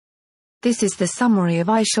This is the summary of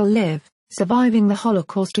I Shall Live, Surviving the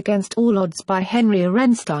Holocaust Against All Odds by Henry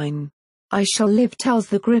Orenstein. I Shall Live tells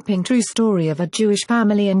the gripping true story of a Jewish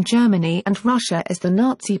family in Germany and Russia as the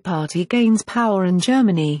Nazi Party gains power in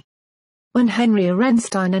Germany. When Henry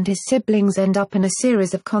Orenstein and his siblings end up in a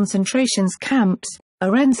series of concentration camps,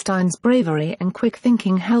 Orenstein's bravery and quick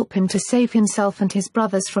thinking help him to save himself and his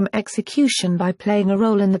brothers from execution by playing a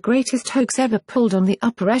role in the greatest hoax ever pulled on the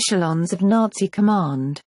upper echelons of Nazi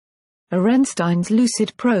command. Orenstein's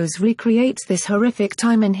lucid prose recreates this horrific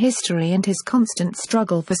time in history and his constant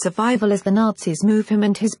struggle for survival as the Nazis move him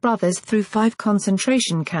and his brothers through 5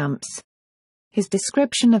 concentration camps. His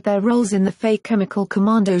description of their roles in the fake chemical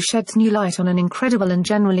commando sheds new light on an incredible and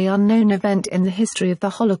generally unknown event in the history of the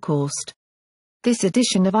Holocaust. This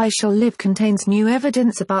edition of I Shall Live contains new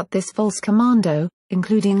evidence about this false commando,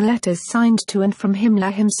 including letters signed to and from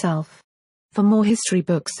Himmler himself. For more history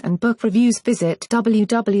books and book reviews visit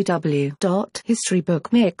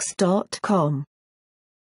www.historybookmix.com.